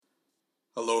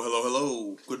Hello, hello,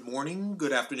 hello. Good morning,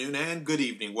 good afternoon, and good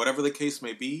evening. Whatever the case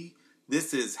may be,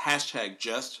 this is hashtag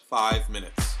just 5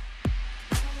 minutes.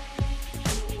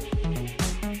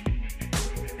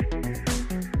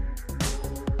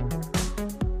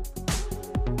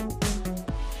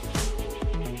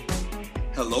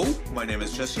 Hello, my name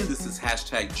is Jesse, and this is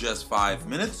hashtag just 5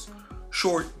 minutes.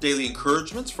 Short daily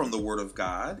encouragements from the Word of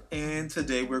God, and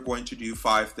today we're going to do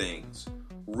 5 things.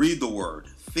 Read the Word,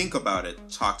 think about it,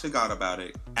 talk to God about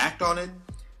it, act on it,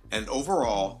 and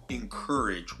overall,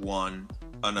 encourage one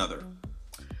another.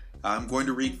 I'm going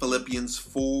to read Philippians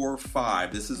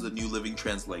 4:5. This is the New Living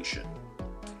Translation.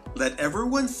 Let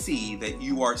everyone see that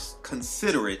you are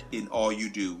considerate in all you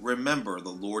do. Remember, the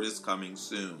Lord is coming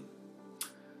soon.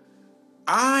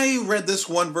 I read this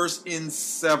one verse in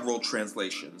several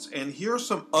translations, and here are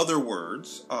some other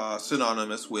words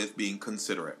synonymous with being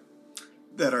considerate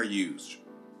that are used.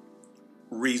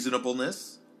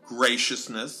 Reasonableness,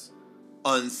 graciousness,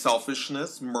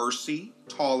 unselfishness, mercy,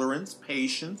 tolerance,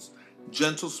 patience,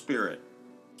 gentle spirit.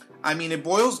 It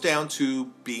boils down to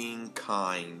being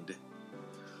kind.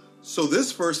 So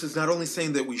this verse is not only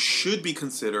saying that we should be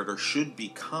considerate or should be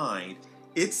kind,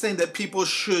 it's saying that people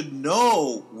should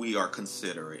know we are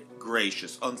considerate,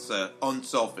 gracious,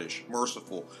 unselfish,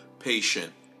 merciful,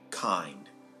 patient, kind.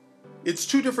 It's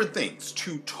two different things,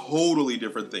 two totally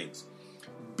different things.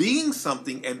 Being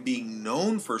something and being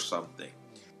known for something.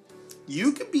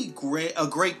 You can be a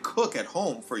great cook at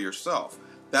home for yourself.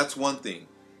 That's one thing.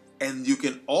 And you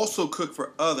can also cook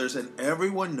for others, and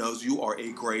everyone knows you are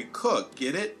a great cook.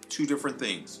 Get it? Two different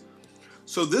things.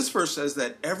 So this verse says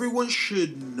that everyone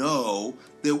should know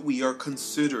that we are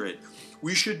considerate.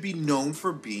 We should be known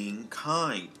for being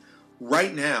kind.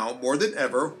 Right now, more than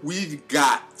ever, we've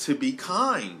got to be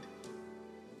kind.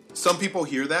 Some people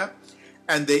hear that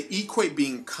and they equate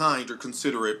being kind or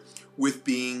considerate with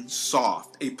being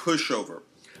soft, a pushover.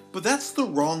 But that's the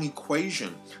wrong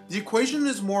equation. The equation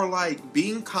is more like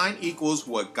being kind equals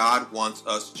what God wants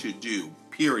us to do,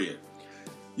 period.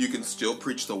 You can still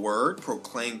preach the word,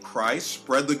 proclaim Christ,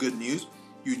 spread the good news.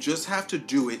 You just have to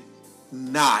do it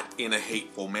not in a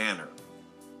hateful manner.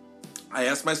 I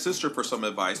asked my sister for some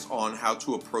advice on how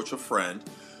to approach a friend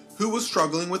who was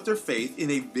struggling with their faith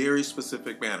in a very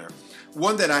specific manner,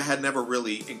 one that I had never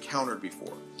really encountered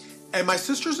before. And my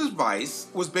sister's advice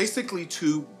was basically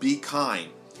to be kind.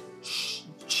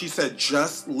 She said,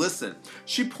 just listen.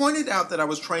 She pointed out that I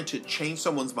was trying to change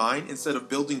someone's mind instead of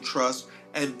building trust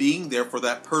and being there for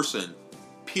that person,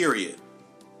 period.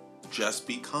 Just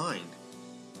be kind.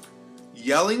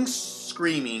 Yelling,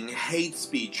 screaming, hate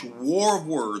speech, war of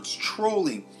words,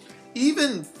 trolling,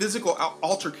 even physical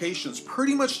altercations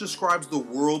pretty much describes the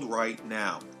world right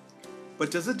now.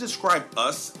 But does it describe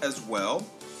us as well?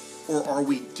 Or are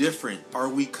we different? Are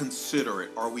we considerate?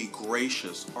 Are we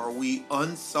gracious? Are we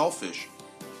unselfish?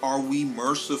 Are we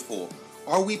merciful?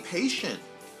 Are we patient?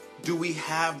 Do we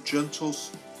have gentle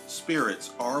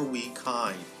spirits? Are we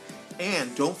kind?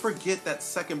 And don't forget that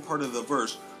second part of the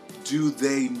verse. Do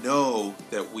they know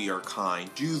that we are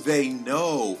kind? Do they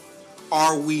know?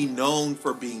 Are we known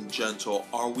for being gentle?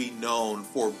 Are we known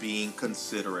for being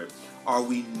considerate? Are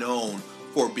we known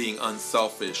for being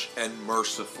unselfish and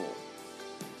merciful?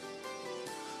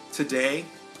 Today,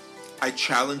 I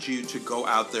challenge you to go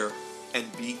out there and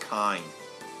be kind.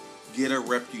 Get a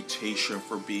reputation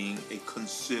for being a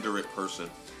considerate person.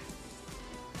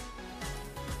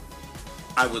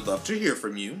 I would love to hear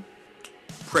from you.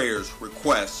 Prayers,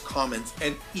 requests, comments,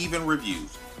 and even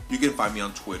reviews. You can find me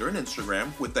on Twitter and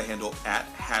Instagram with the handle at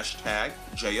hashtag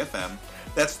JFM.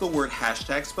 That's the word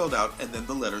hashtag spelled out and then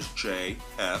the letters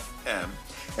JFM.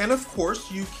 And of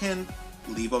course, you can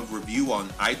leave a review on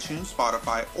iTunes,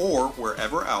 Spotify, or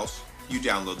wherever else you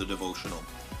download the devotional.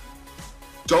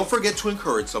 Don't forget to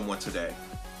encourage someone today.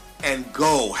 And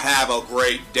go have a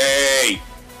great day.